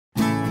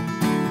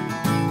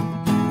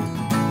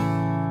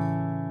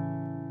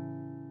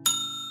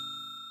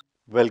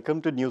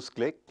Welcome to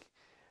NewsClick.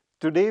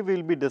 Today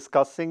we'll be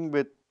discussing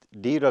with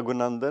D.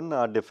 Raghunandan,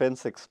 our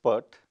defense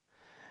expert,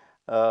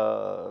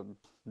 the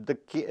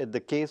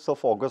case of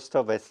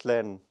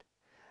AgustaWestland,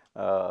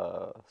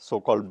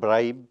 so-called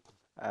bribe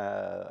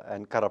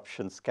and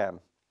corruption scam.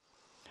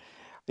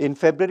 In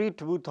February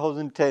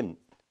 2010,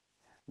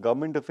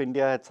 Government of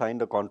India had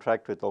signed a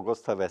contract with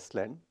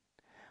AgustaWestland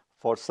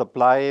for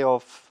supply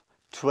of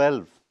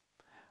 12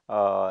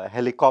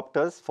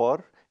 helicopters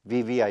for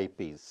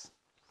VVIPs.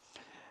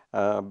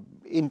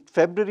 In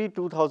February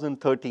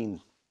 2013,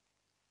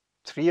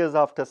 3 years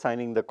after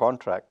signing the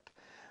contract,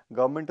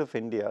 Government of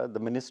India, the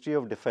Ministry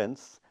of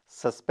Defense,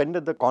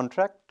 suspended the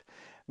contract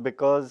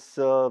because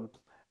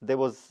there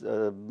was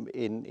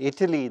in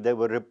Italy there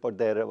were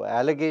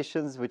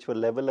allegations which were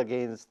leveled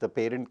against the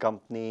parent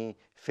company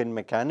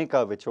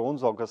Finmeccanica, which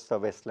owns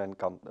AgustaWestland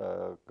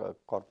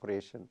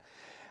Corporation,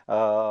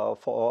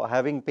 for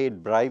having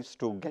paid bribes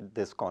to get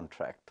this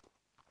contract.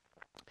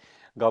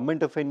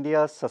 Government of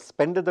India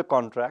suspended the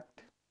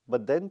contract,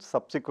 but then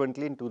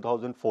subsequently in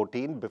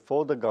 2014,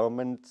 before the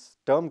government's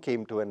term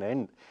came to an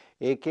end,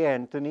 A.K.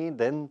 Antony,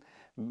 then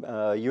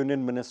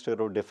Union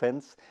Minister of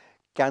Defense,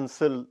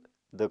 cancelled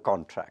the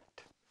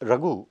contract.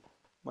 Raghu,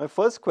 my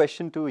first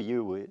question to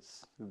you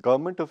is,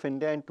 Government of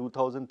India in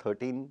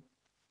 2013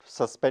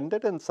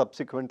 suspended and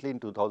subsequently in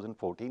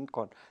 2014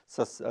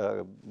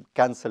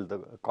 cancelled the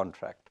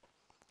contract.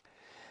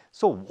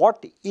 So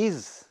what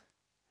is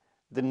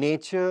the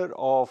nature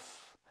of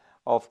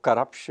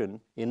corruption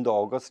in the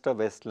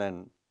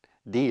AgustaWestland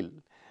deal,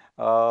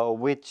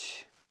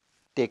 which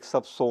takes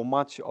up so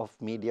much of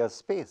media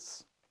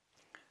space?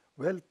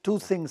 Well, two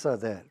things are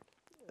there.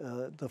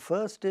 The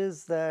first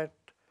is that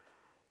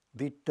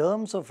the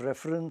terms of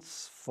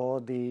reference for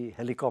the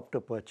helicopter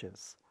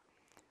purchase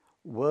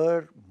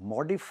were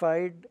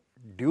modified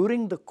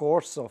during the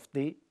course of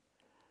the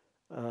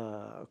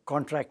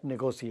contract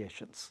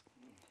negotiations.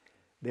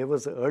 There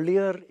was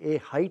earlier a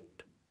height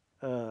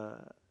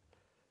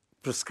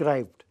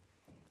prescribed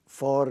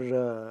for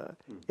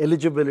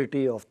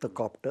eligibility of the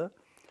copter,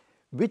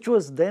 which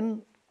was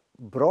then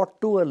brought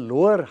to a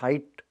lower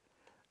height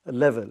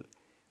level,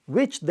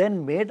 which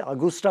then made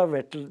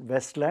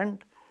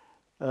AgustaWestland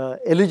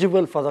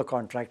eligible for the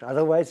contract.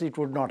 Otherwise, it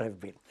would not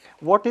have been.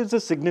 What is the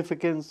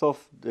significance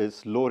of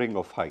this lowering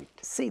of height?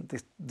 See,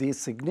 the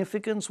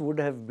significance would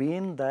have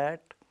been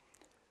that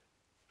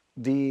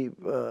the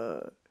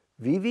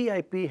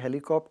VVIP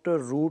helicopter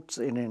routes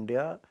in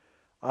India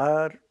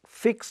are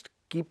fixed,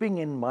 keeping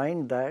in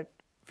mind that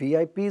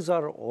VIPs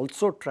are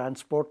also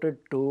transported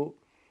to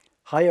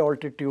high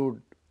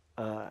altitude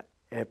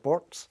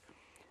airports,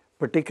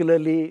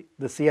 particularly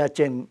the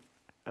Siachen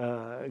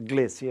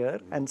glacier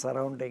and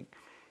surrounding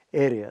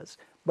areas.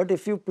 But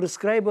if you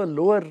prescribe a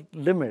lower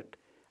limit,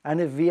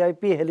 and if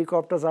VIP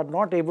helicopters are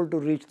not able to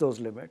reach those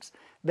limits,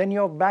 then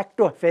you're back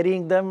to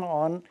ferrying them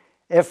on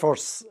Air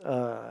Force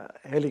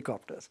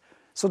helicopters.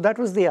 So that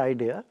was the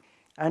idea,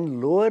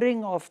 and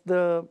lowering of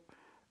the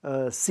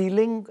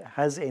ceiling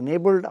has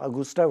enabled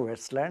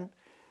AgustaWestland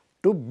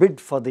to bid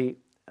for the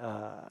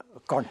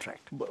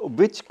contract.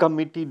 Which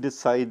committee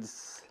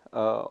decides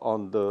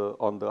on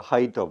the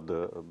height of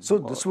the? So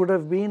this would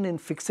have been in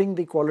fixing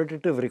the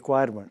qualitative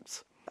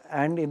requirements,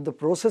 and in the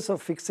process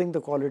of fixing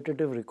the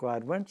qualitative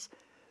requirements,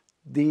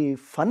 the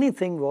funny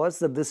thing was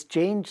that this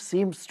change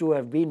seems to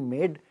have been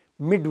made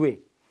midway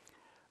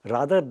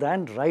rather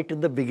than right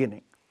in the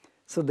beginning.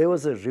 So there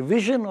was a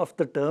revision of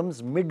the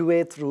terms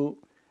midway through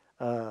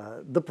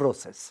the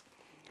process,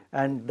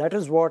 and that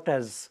is what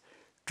has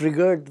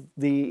triggered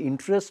the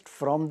interest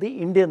from the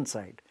Indian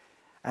side.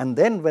 And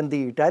then when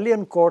the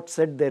Italian court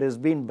said there has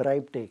been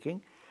bribe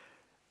taking,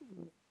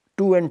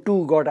 2 and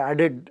 2 got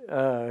added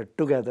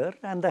together,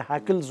 and the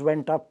hackles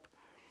went up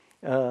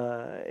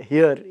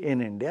here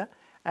in India,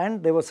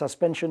 and there was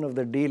suspension of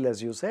the deal,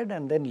 as you said,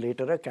 and then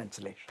later a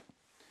cancellation.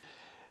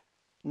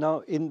 Now,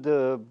 in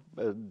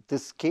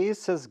this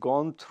case has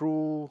gone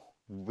through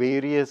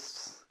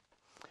various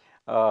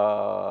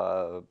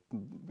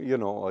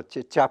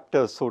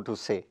chapters, so to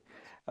say,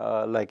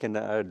 like in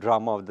a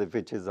drama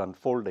which is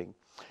unfolding,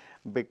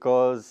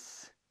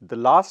 because the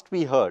last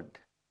we heard,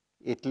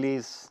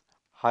 Italy's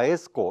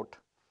highest court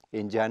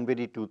in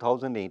January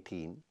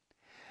 2018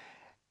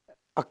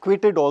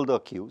 acquitted all the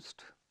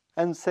accused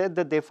and said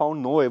that they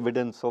found no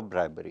evidence of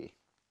bribery.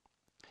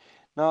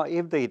 Now,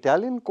 if the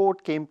Italian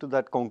court came to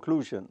that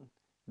conclusion,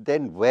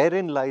 then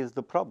wherein lies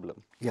the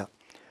problem? Yeah.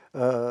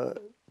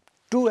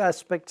 Two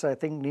aspects I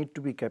think need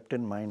to be kept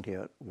in mind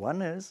here.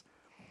 One is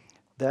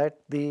that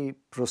the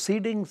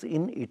proceedings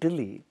in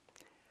Italy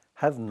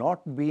have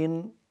not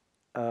been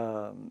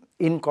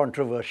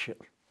incontroversial.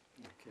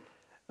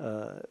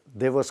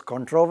 There was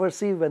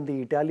controversy when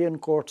the Italian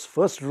courts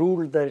first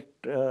ruled that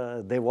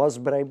there was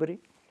bribery,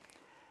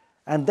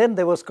 and then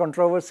there was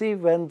controversy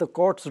when the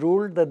courts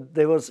ruled that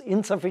there was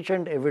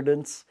insufficient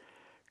evidence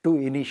to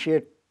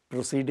initiate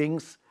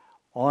proceedings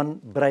on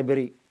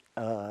bribery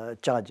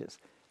charges.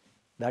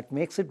 That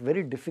makes it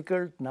very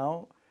difficult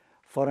now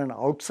for an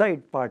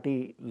outside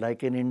party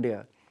like in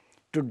India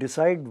to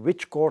decide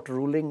which court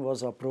ruling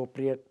was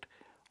appropriate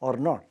or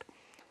not.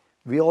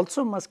 We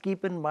also must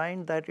keep in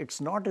mind that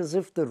it's not as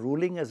if the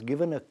ruling has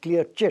given a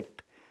clear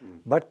chit,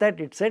 but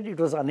that it said it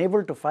was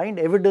unable to find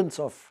evidence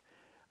of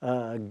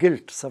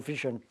guilt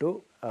sufficient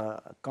to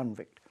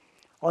convict.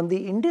 On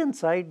the Indian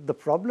side, the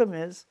problem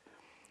is,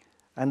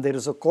 and there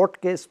is a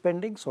court case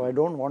pending, so I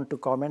don't want to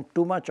comment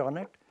too much on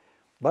it,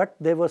 but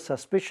there were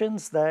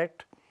suspicions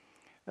that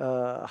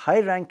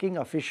high-ranking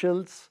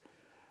officials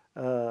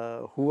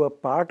who were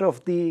part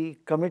of the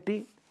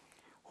committee,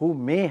 who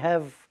may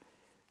have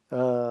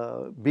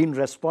been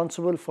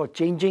responsible for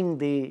changing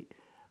the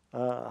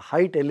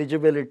height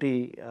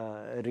eligibility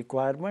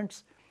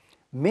requirements,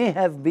 may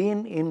have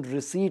been in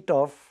receipt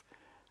of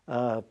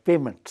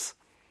payments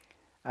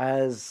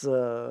as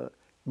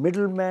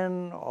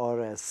middlemen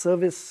or as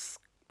service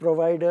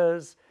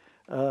providers,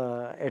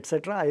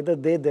 etc., either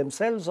they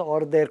themselves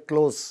or their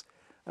close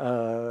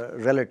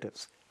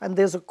relatives. And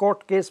there's a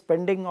court case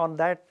pending on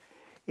that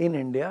in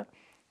India.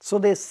 So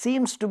there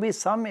seems to be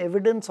some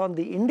evidence on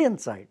the Indian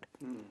side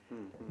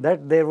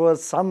that there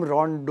was some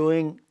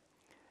wrongdoing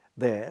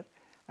there.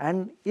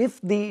 And if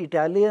the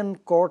Italian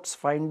court's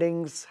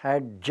findings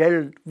had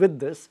gelled with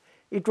this,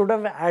 it would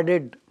have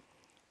added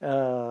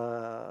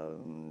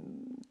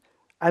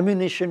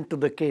ammunition to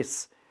the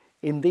case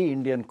in the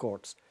Indian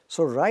courts.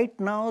 So right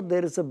now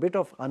there is a bit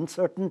of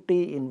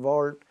uncertainty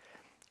involved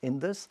in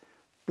this,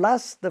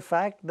 plus the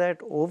fact that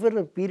over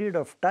a period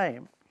of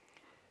time,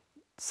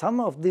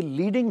 some of the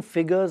leading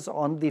figures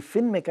on the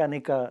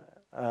Finmeccanica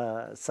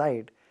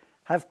side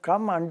have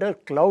come under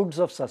clouds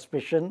of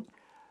suspicion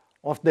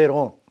of their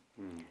own.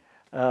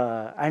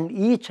 And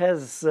each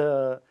has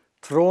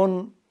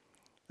thrown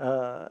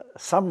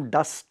some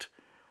dust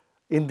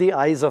in the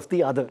eyes of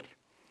the other.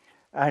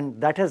 And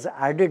that has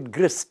added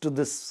grist to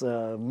this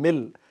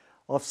mill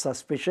of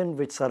suspicion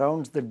which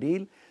surrounds the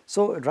deal.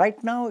 So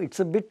right now it's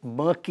a bit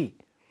murky.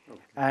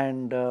 Okay.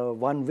 And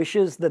one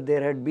wishes that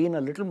there had been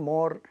a little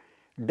more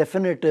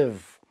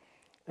definitive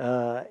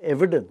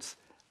evidence,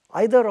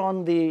 either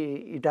on the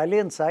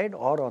Italian side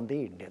or on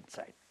the Indian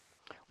side.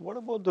 What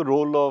about the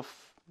role of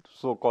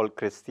so-called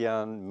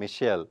Christian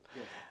Michel,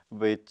 yes,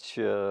 which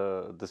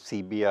the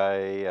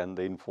CBI and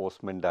the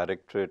Enforcement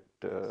Directorate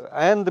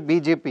and the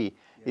BJP, yes,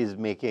 is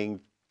making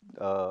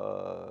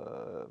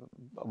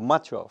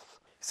much of?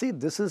 See,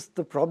 this is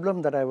the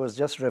problem that I was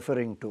just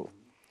referring to.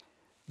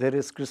 There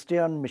is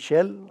Christian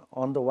Michel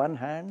on the one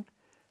hand,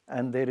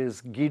 and there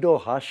is Guido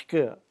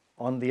Haschke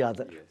on the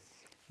other. Yes.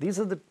 These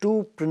are the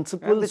two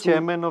principals. And the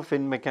chairman of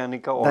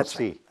Finmeccanica also. That's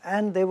right.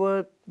 And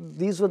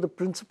these were the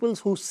principals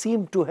who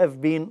seem to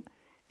have been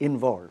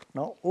involved.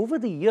 Now, over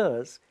the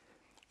years,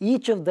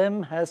 each of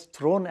them has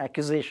thrown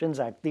accusations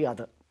at the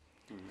other.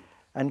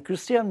 And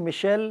Christian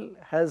Michel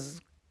has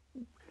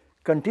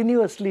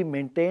continuously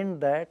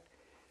maintained that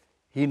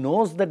he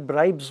knows that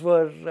bribes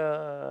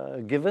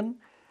were given,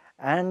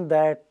 and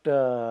that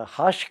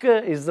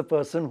Haschke is the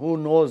person who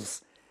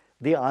knows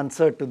the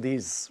answer to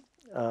these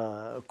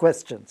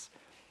questions.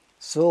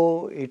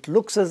 So it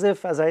looks as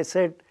if, as I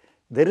said,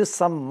 there is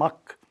some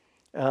muck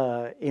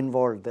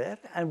involved there,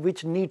 and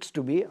which needs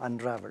to be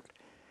unraveled.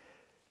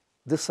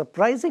 The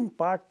surprising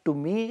part to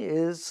me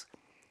is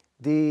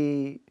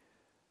the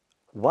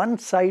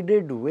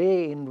one-sided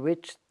way in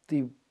which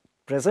the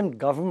present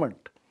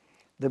government,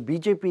 the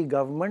BJP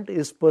government,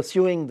 is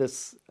pursuing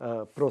this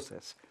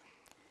process.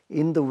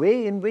 In the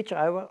way in which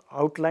I have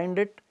outlined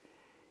it,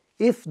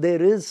 if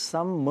there is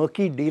some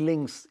murky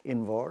dealings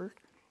involved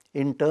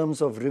in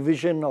terms of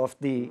revision of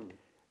the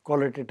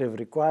qualitative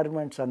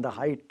requirements and the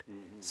height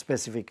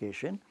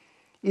specification,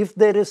 if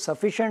there is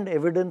sufficient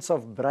evidence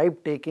of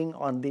bribe taking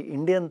on the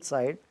Indian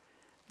side,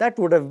 that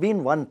would have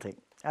been one thing.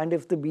 And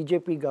if the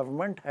BJP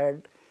government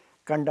had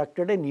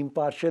conducted an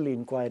impartial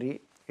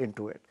inquiry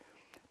into it.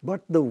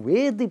 But the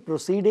way the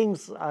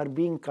proceedings are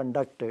being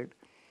conducted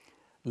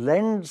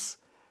lends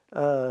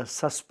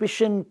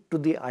suspicion to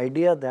the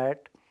idea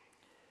that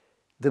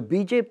the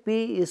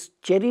BJP is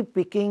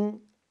cherry-picking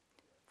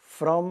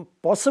from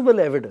possible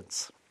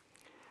evidence.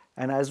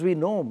 And as we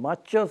know,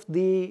 much of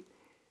the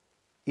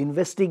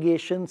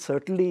investigation,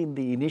 certainly in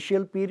the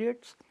initial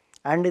periods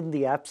and in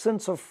the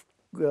absence of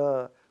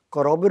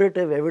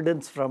corroborative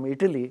evidence from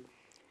Italy,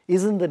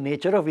 is in the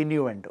nature of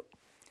innuendo.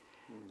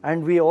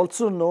 And we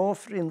also know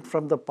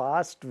from the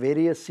past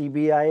various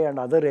CBI and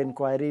other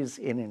inquiries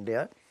in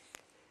India,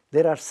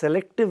 there are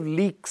selective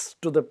leaks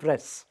to the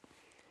press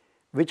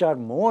which are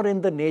more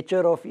in the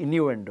nature of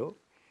innuendo,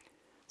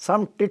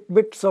 some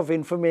tidbits of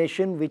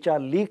information which are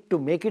leaked to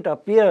make it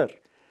appear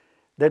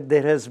that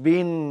there has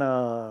been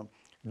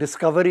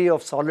discovery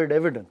of solid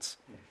evidence,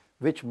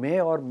 which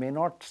may or may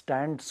not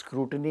stand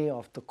scrutiny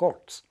of the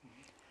courts.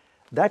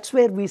 That's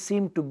where we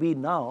seem to be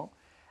now,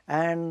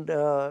 and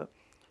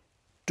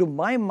to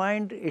my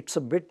mind, it's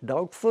a bit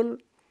doubtful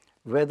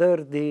whether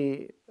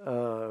the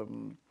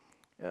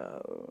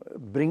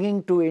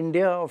bringing to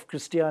India of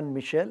Christian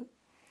Michel,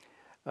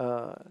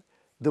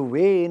 the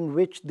way in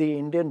which the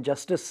Indian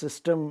justice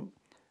system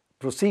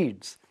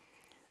proceeds,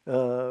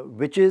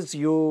 which is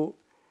you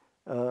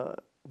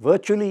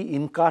virtually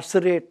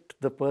incarcerate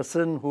the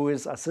person who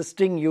is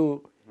assisting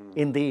you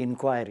in the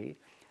inquiry,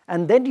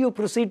 and then you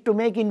proceed to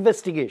make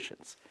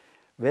investigations.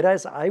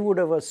 Whereas I would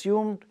have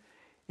assumed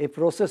a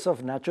process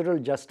of natural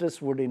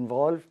justice would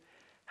involve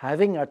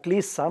having at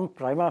least some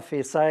prima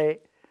facie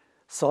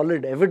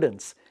solid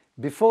evidence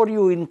before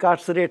you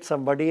incarcerate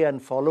somebody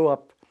and follow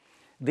up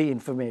the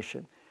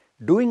information.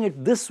 Doing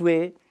it this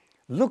way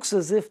looks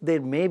as if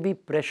there may be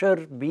pressure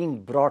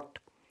being brought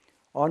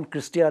on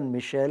Christian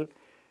Michel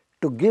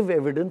to give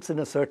evidence in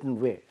a certain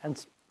way.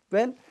 And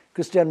well,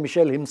 Christian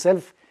Michel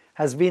himself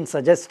has been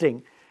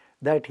suggesting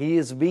that he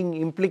is being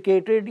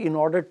implicated in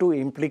order to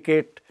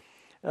implicate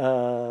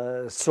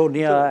Sonia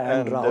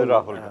and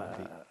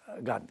Rahul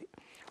Gandhi,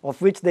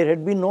 of which there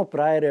had been no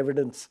prior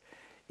evidence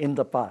in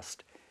the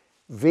past.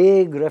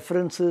 Vague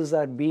references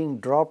are being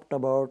dropped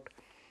about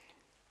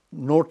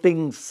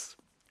notings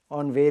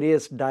on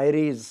various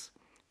diaries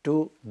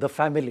to the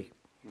family.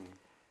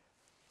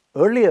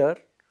 Earlier,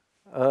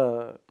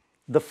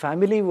 the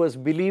family was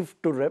believed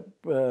to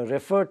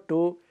refer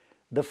to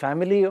the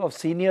family of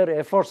senior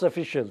Air Force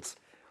officials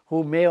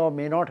who may or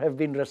may not have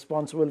been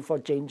responsible for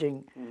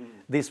changing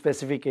the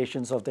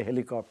specifications of the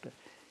helicopter.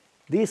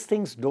 These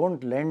things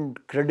don't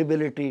lend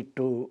credibility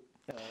to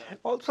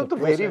also the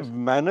very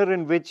manner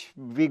in which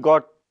we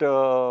got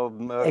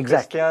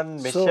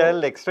Christian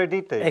Michel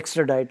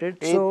extradited.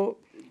 So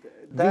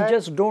we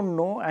just don't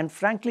know. And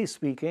frankly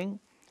speaking,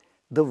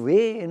 the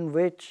way in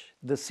which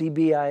the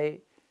CBI,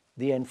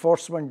 the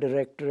Enforcement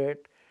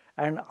Directorate,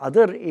 and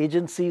other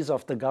agencies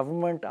of the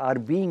government are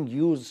being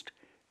used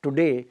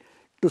today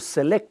to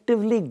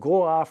selectively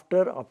go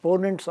after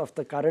opponents of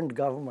the current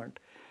government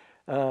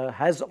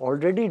has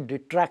already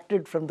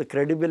detracted from the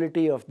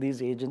credibility of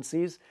these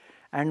agencies.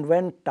 And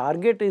when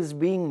target is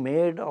being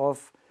made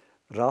of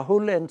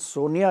Rahul and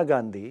Sonia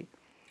Gandhi,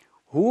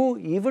 who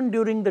even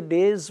during the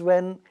days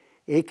when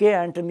A.K.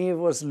 Antony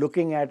was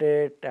looking at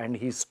it and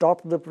he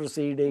stopped the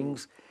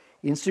proceedings,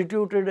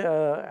 instituted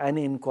an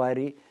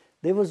inquiry,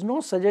 there was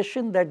no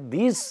suggestion that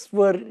these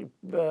were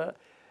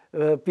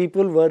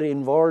people were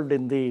involved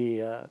in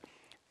the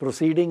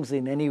proceedings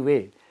in any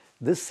way.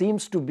 This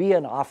seems to be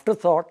an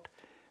afterthought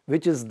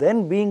which is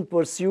then being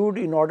pursued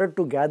in order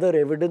to gather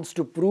evidence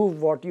to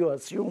prove what you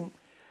assume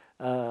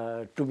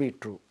to be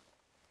true.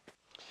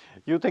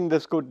 You think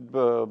this could,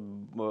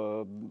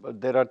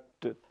 there are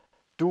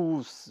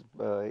two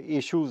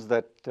issues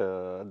that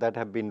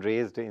have been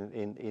raised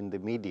in the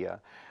media.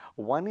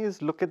 One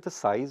is, look at the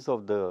size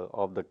of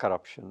the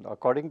corruption.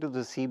 According to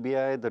the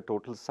CBI, the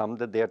total sum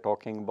that they are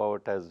talking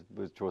about,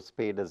 which was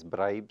paid as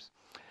bribes,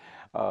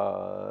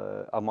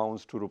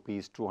 amounts to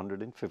rupees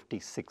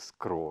 256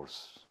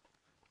 crores.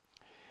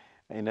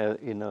 In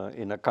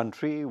a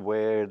country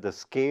where the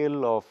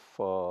scale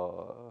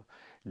of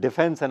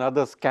defense and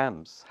other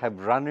scams have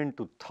run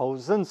into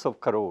thousands of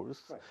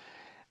crores, right.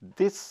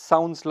 This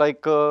sounds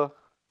like a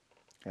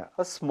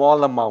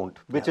small amount,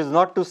 which is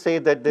not to say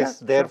that this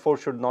therefore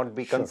should not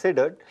be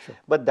considered,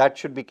 but that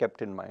should be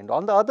kept in mind.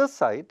 On the other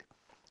side,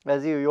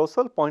 as you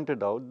yourself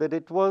pointed out, that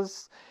it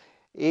was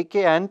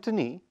A.K.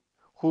 Antony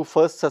who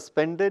first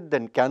suspended,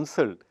 then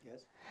cancelled,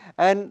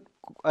 and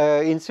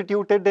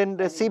instituted a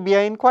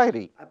CBI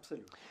inquiry.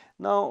 Absolutely.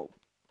 Now,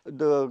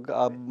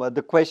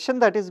 the question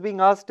that is being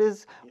asked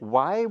is,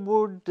 why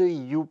would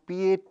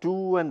UPA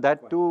 2 and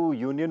that too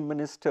Union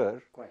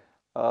Minister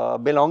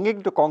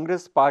belonging to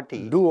Congress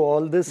party do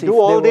all this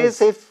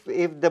if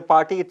the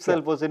party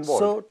itself was involved?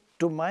 So,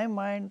 to my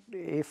mind,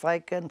 if I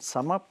can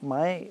sum up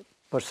my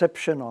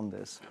perception on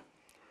this,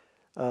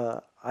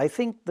 I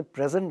think the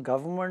present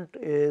government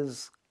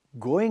is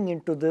going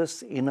into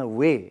this in a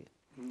way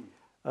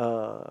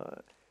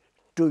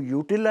to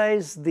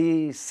utilize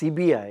the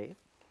CBI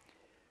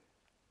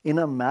in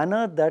a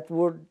manner that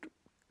would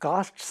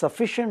cast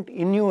sufficient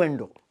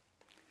innuendo,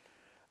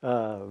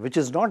 which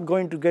is not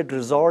going to get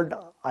resolved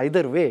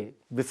either way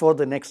before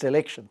the next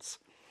elections.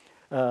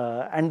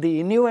 And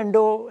the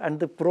innuendo and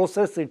the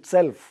process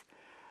itself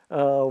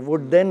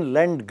would then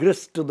lend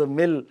grist to the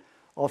mill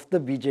of the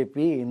BJP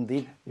in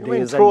the days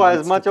and throw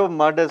as much of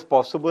mud as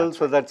possible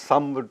so that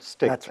some would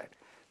stick. That's right.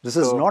 This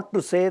is not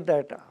to say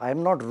that I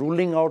am not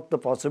ruling out the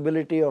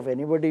possibility of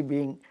anybody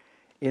being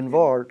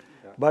involved,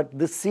 but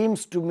this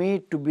seems to me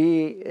to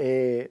be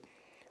a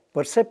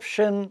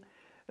perception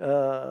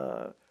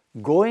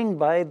going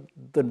by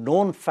the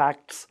known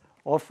facts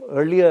of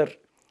earlier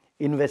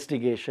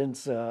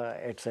investigations,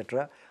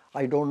 etc.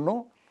 I don't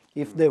know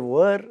if there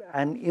were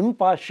an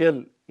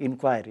impartial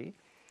inquiry.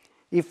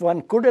 If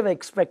one could have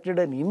expected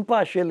an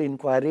impartial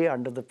inquiry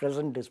under the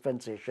present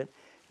dispensation,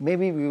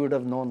 maybe we would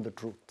have known the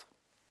truth.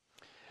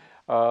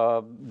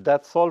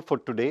 That's all for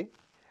today.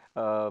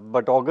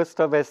 But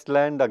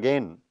AgustaWestland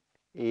again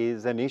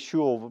is an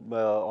issue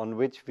on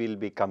which we'll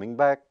be coming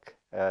back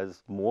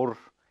as more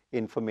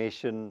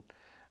information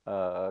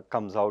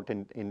comes out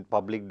in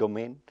public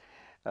domain,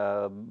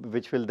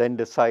 which will then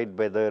decide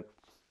whether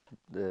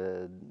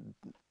the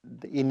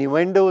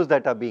innuendos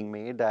that are being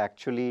made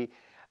actually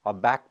are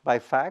backed by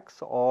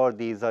facts, or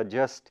these are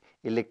just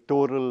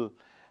electoral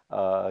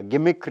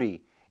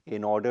gimmickry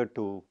in order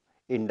to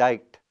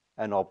indict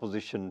an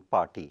opposition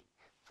party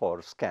for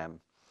scam.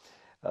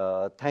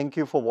 Thank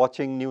you for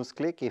watching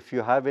NewsClick. If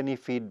you have any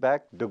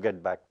feedback, do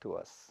get back to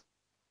us.